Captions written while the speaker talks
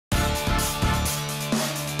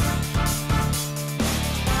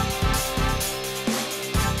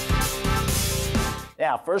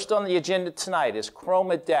Now, first on the agenda tonight is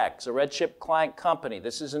ChromaDex, a Redshift client company.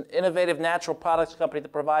 This is an innovative natural products company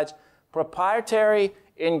that provides proprietary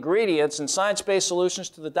ingredients and science-based solutions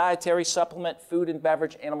to the dietary, supplement, food and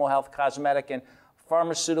beverage, animal health, cosmetic, and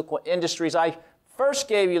pharmaceutical industries. I first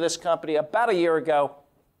gave you this company about a year ago,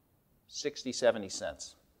 60, 70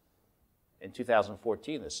 cents. In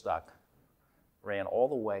 2014, this stock ran all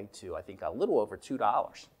the way to, I think, a little over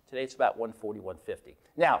 $2. Today it's about $140, $150.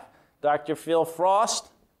 Now, Dr. Phil Frost,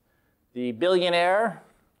 the billionaire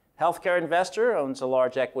healthcare investor, owns a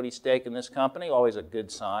large equity stake in this company, always a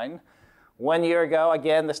good sign. 1 year ago,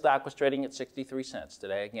 again, the stock was trading at 63 cents.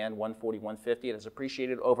 Today, again, 140, 150. It has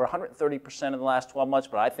appreciated over 130% in the last 12 months,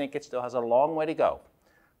 but I think it still has a long way to go.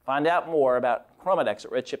 Find out more about ChromaDex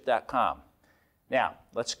at redshift.com. Now,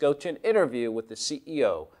 let's go to an interview with the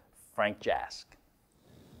CEO, Frank Jask.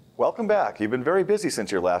 Welcome back. You've been very busy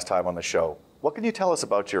since your last time on the show. What can you tell us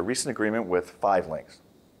about your recent agreement with 5 Links?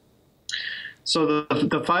 So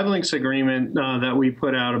the 5 Links agreement that we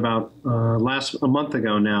put out about a month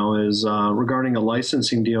ago now is regarding a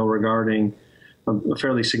licensing deal regarding a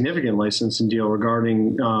fairly significant licensing deal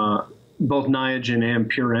regarding both Niagen and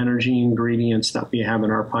Pure Energy ingredients that we have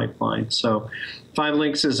in our pipeline. So 5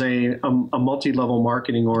 Links is a multi-level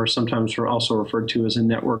marketing, or sometimes we're also referred to as a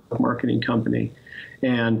network marketing company.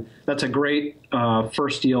 And that's a great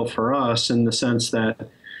first deal for us in the sense that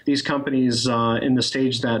these companies in the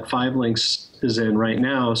stage that 5 Links is in right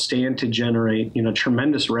now stand to generate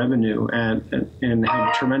tremendous revenue and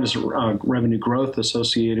have tremendous revenue growth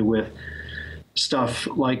associated with stuff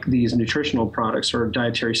like these nutritional products or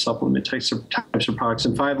dietary supplement types of products.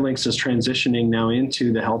 And 5 Links is transitioning now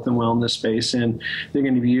into the health and wellness space, and they're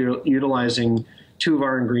going to be utilizing 2 of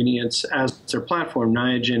our ingredients as their platform.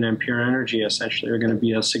 Niagen and Pure Energy essentially are going to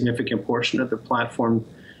be a significant portion of the platform,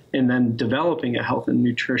 and then developing a health and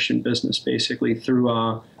nutrition business basically through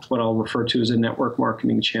what I'll refer to as a network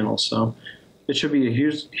marketing channel. So it should be a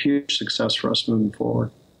huge success for us moving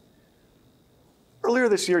forward. Earlier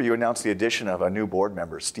this year, you announced the addition of a new board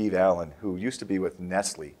member, Steve Allen, who used to be with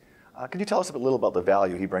Nestle. Can you tell us a little about the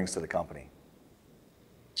value he brings to the company?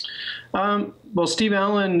 Well, Steve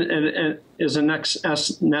Allen is a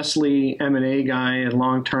Nestle M&A guy, a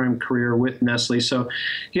long-term career with Nestle, so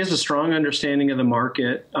he has a strong understanding of the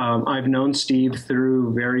market. I've known Steve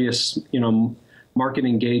through various, market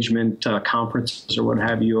engagement conferences or what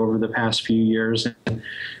have you over the past few years. And,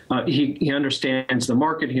 he understands the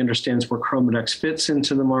market. He understands where ChromaDex fits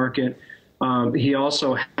into the market. He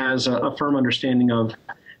also has a firm understanding of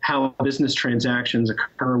how business transactions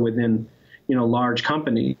occur within large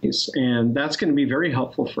companies, and that's going to be very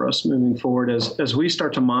helpful for us moving forward as we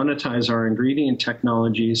start to monetize our ingredient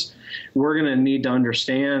technologies. We're going to need to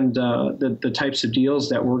understand the types of deals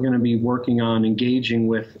that we're going to be working on engaging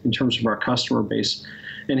with in terms of our customer base,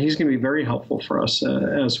 and he's going to be very helpful for us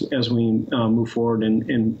as we move forward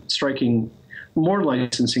in striking more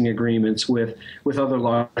licensing agreements with other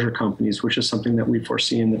larger companies, which is something that we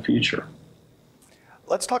foresee in the future.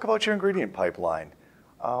 Let's talk about your ingredient pipeline.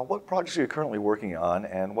 What projects are you currently working on,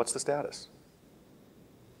 and what's the status?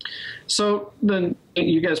 So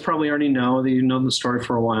you guys probably already know that you've known the story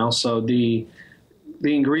for a while. So the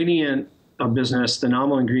ingredient business, the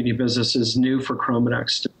novel ingredient business, is new for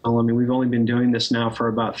ChromaDex still. I mean, we've only been doing this now for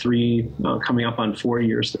about coming up on 4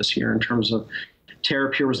 years this year in terms of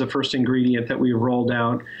TerraPure was the first ingredient that we rolled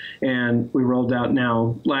out, and we rolled out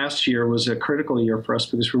now. Last year was a critical year for us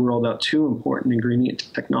because we rolled out 2 important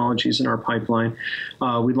ingredient technologies in our pipeline.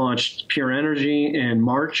 We launched Pure Energy in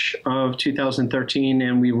March of 2013,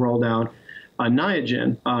 and we rolled out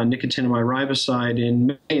Niagen, nicotinamide riboside,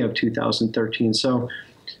 in May of 2013. So,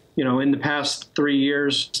 in the past 3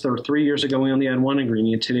 years, or 3 years ago, we only had 1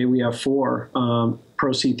 ingredient. Today we have 4.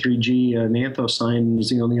 Pro-C3G and Anthocyan is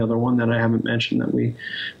the only other one that I haven't mentioned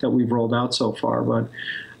that we've rolled out so far.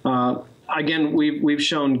 But again, we've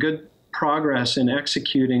shown good progress in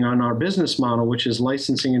executing on our business model, which is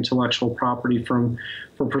licensing intellectual property from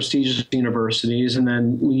prestigious universities, and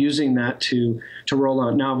then using that to roll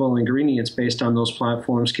out novel ingredients based on those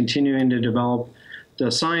platforms, continuing to develop the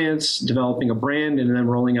science, developing a brand, and then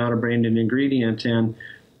rolling out a branded ingredient. And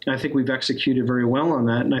I think we've executed very well on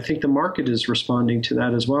that, and I think the market is responding to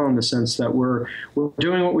that as well, in the sense that we're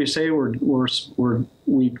doing what we say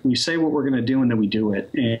we say what we're going to do, and then we do it,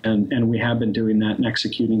 and we have been doing that and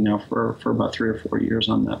executing now for about 3 or 4 years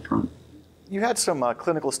on that front. You had some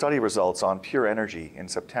clinical study results on Pure Energy in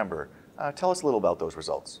September. Tell us a little about those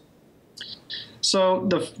results. So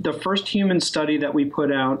the first human study that we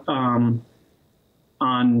put out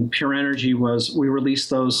on Pure Energy we released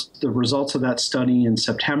the results of that study in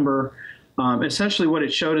September. Essentially what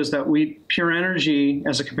it showed is that Pure Energy,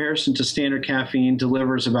 as a comparison to standard caffeine,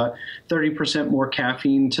 delivers about 30% more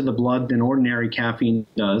caffeine to the blood than ordinary caffeine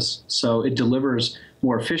does. So it delivers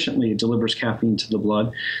more efficiently, it delivers caffeine to the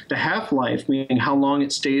blood. The half-life, meaning how long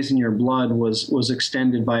it stays in your blood, was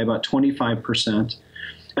extended by about 25%.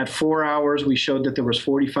 At 4 hours, we showed that there was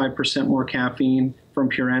 45% more caffeine from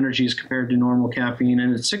Pure Energy as compared to normal caffeine.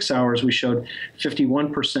 And at 6 hours, we showed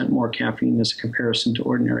 51% more caffeine as a comparison to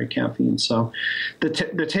ordinary caffeine. So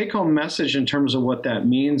the take-home message in terms of what that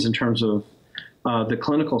means in terms of the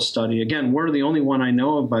clinical study, again, we're the only one I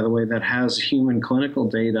know of, by the way, that has human clinical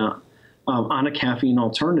data on a caffeine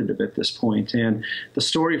alternative at this point. And the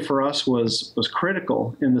story for us was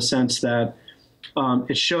critical in the sense that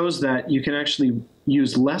it shows that you can actually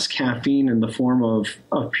use less caffeine in the form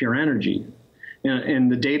of Pure Energy.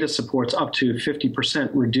 And the data supports up to 50%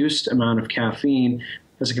 reduced amount of caffeine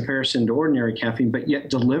as a comparison to ordinary caffeine, but yet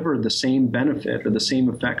deliver the same benefit or the same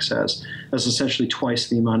effects as essentially twice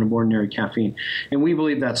the amount of ordinary caffeine. And we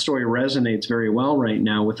believe that story resonates very well right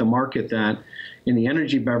now with a market that in the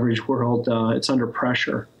energy beverage world, it's under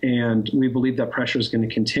pressure. And we believe that pressure is going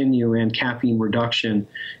to continue, and caffeine reduction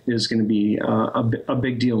is going to be a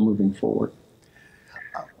big deal moving forward.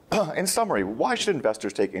 In summary, why should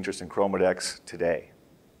investors take interest in ChromaDex today?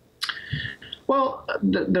 Well,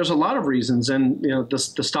 there's a lot of reasons, and the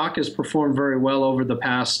stock has performed very well over the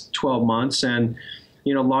past 12 months, and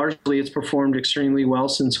largely it's performed extremely well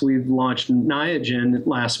since we've launched Niagen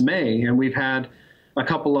last May, and we've had a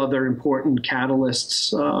couple other important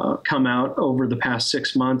catalysts come out over the past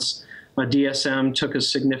 6 months. DSM took a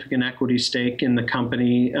significant equity stake in the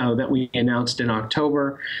company that we announced in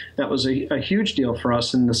October. That was a huge deal for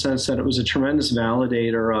us in the sense that it was a tremendous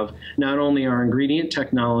validator of not only our ingredient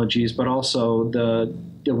technologies, but also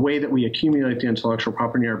the way that we accumulate the intellectual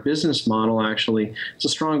property in our business model. Actually, it's a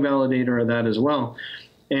strong validator of that as well.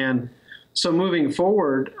 And so moving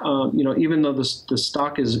forward, even though the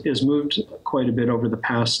stock is moved quite a bit over the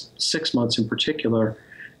past 6 months in particular,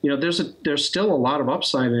 there's still a lot of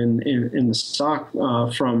upside in the stock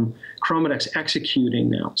from ChromaDex executing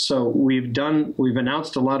now. So we've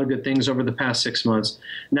announced a lot of good things over the past 6 months.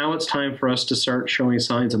 Now it's time for us to start showing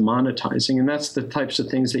signs of monetizing, and that's the types of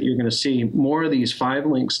things that you're going to see, more of these 5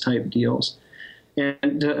 links type deals.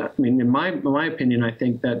 And in my opinion, I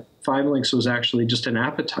think that 5 links was actually just an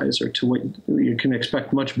appetizer to what you can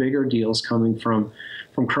expect. Much bigger deals coming from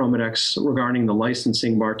ChromaDex regarding the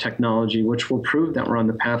licensing of our technology, which will prove that we're on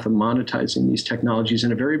the path of monetizing these technologies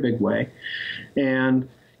in a very big way. And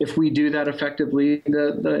if we do that effectively,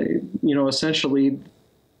 essentially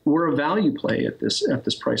we're a value play at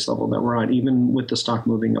this price level that we're at, even with the stock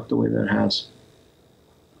moving up the way that it has.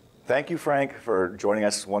 Thank you, Frank, for joining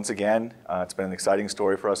us once again. It's been an exciting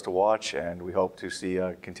story for us to watch, and we hope to see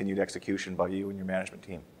continued execution by you and your management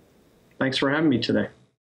team. Thanks for having me today.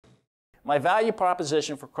 My value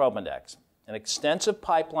proposition for ChromaDex: an extensive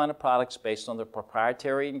pipeline of products based on their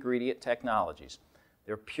proprietary ingredient technologies.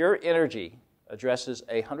 Their Pure Energy addresses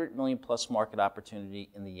a $100 million plus market opportunity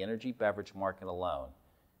in the energy beverage market alone.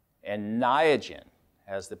 And Niagen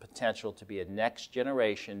has the potential to be a next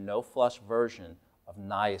generation, no-flush version of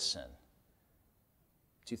niacin.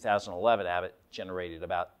 2011, Abbott generated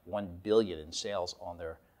about $1 billion in sales on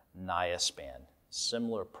their Niaspan,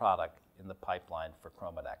 similar product in the pipeline for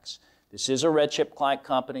ChromaDex. This is a red chip client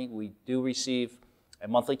company. We do receive a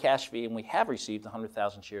monthly cash fee, and we have received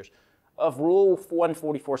 100,000 shares of Rule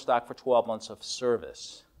 144 stock for 12 months of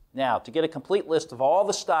service. Now, to get a complete list of all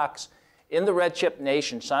the stocks in the Red Chip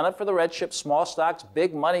Nation, sign up for the Red Chip Small Stocks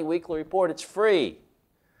Big Money Weekly Report. It's free.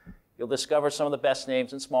 You'll discover some of the best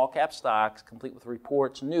names in small cap stocks, complete with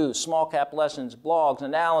reports, news, small cap lessons, blogs,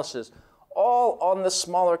 analysis, all on the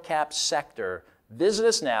smaller cap sector. Visit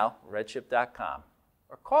us now, redchip.com,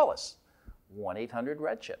 or call us,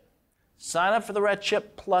 1-800-RED-CHIP. Sign up for the Red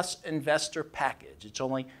Chip Plus Investor Package. It's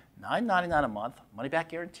only $9.99 a month, money back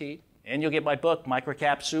guaranteed, and you'll get my book,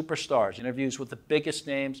 Microcap Superstars, interviews with the biggest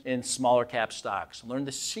names in smaller cap stocks. Learn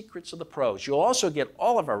the secrets of the pros. You'll also get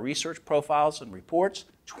all of our research profiles and reports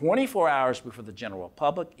 24 hours before the general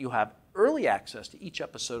public. You'll have early access to each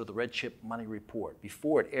episode of the Red Chip Money Report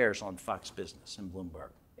before it airs on Fox Business and Bloomberg.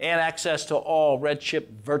 And access to all Red Chip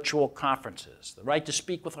virtual conferences. The right to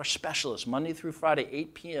speak with our specialists Monday through Friday,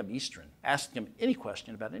 8 p.m. Eastern. Ask them any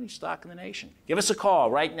question about any stock in the nation. Give us a call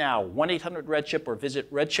right now, 1-800-RED-CHIP, or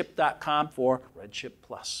visit redchip.com for Red Chip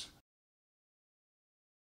Plus